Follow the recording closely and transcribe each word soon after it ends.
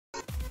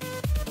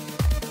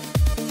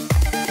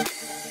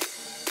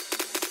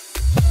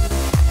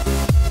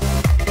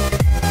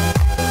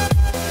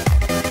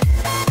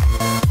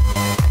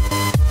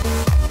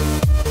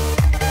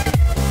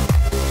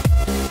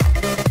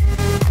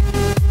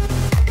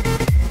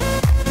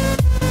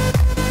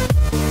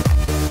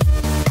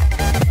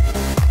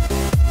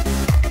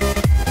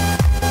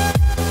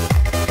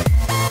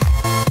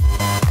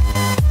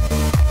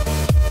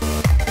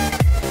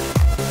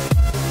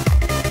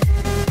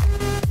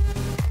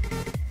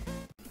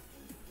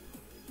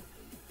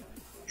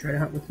Try to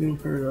hunt with me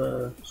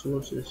for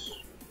cirrhosis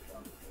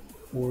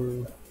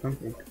or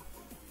something.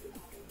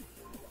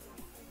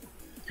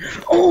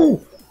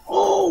 Oh!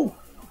 Oh!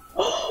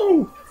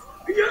 Oh!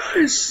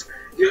 Yes!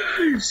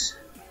 Yes!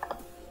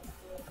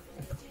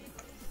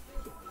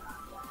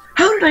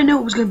 How did I know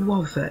it was gonna be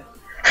Wobbuffet?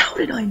 How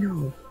did I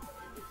know?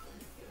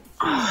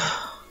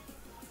 Oh.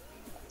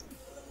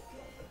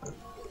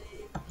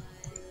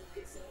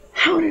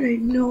 How did I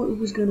know it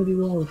was gonna be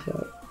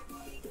Wobbuffet?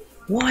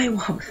 Why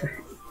Wobbuffet?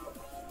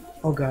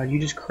 Oh god, you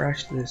just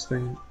crashed this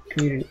thing.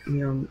 Community,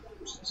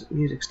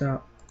 music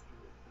stop.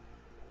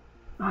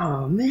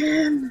 Oh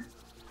man!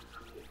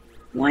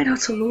 Why not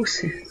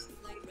cirrhosis?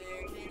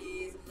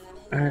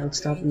 Alright, let's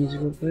stop the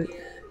music real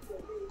quick.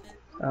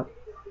 Stop.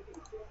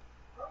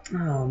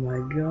 Oh my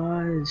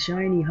god,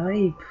 shiny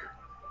hype!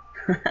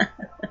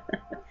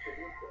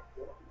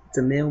 It's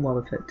a male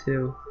Wobbuffet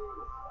too.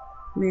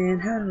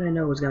 Man, how did I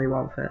know it was gonna be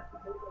Wobbuffet?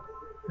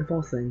 Of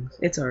all things.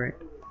 It's alright.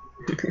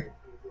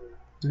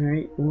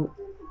 Alright, well,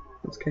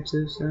 let's catch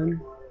this then.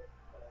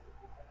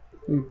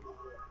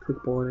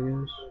 Quick bullet, I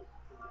guess.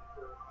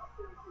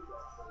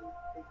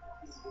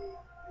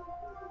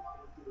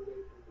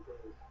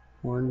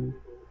 One,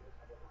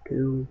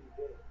 two,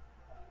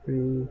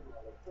 three.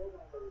 Oh,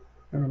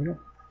 there we go.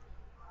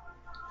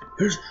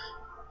 There's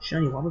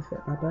shiny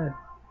Wobbuffet, not bad.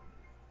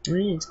 I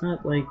mean, it's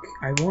not like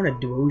I wanted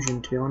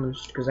Devotion to be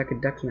honest, because I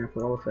could deck snap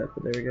for Wobbuffet,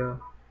 but there we go.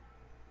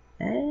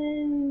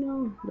 And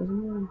no,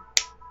 doesn't matter.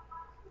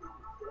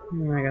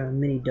 Oh, I got a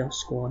mini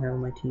Dust Skull I have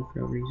on my team for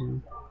no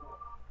reason.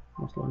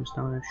 Must learn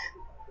Astonish.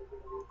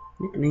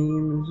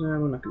 Nicknames,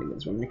 we're not gonna get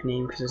this one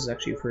nickname because this is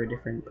actually for a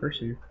different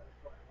person.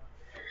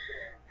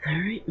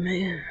 Alright,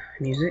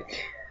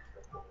 music.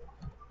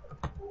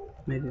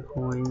 Mega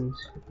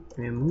Coins.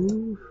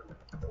 Remove.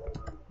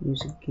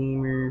 Music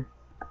Gamer.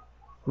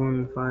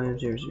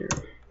 1500.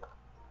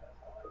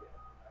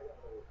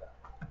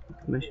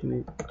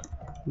 Measurement.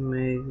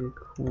 Mega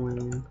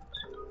Coins.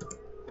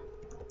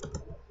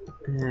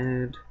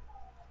 Add.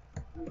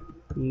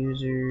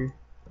 User.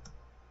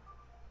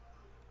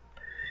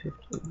 50.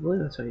 I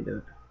believe that's how you do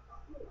it.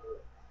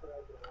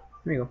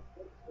 There you go.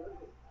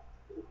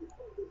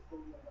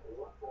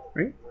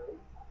 Right?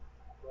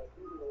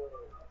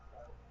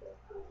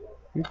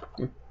 I'm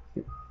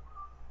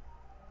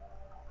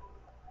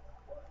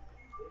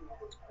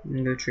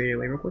gonna go trade it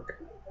away real quick.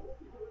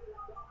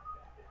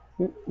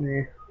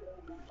 Nah.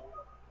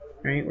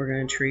 Alright, we're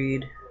gonna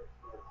trade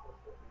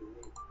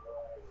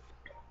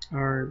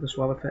this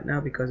Wobbuffet now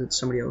because it's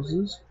somebody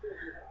else's.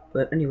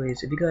 But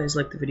anyways, if you guys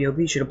liked the video,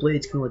 be sure to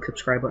blades, click the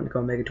subscribe button to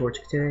go Mega Torch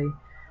today.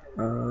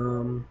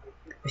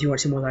 If you want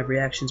to see more live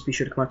reactions, be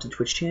sure to come out to the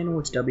Twitch channel.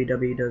 It's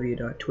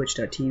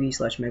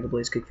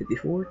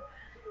www.twitch.tv/MegaBlazeKick54.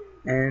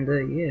 And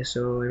yeah,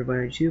 so everybody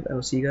on YouTube, I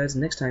will see you guys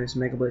next time. This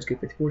is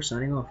MegaBlazeKick54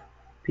 signing off.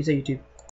 Peace out, YouTube.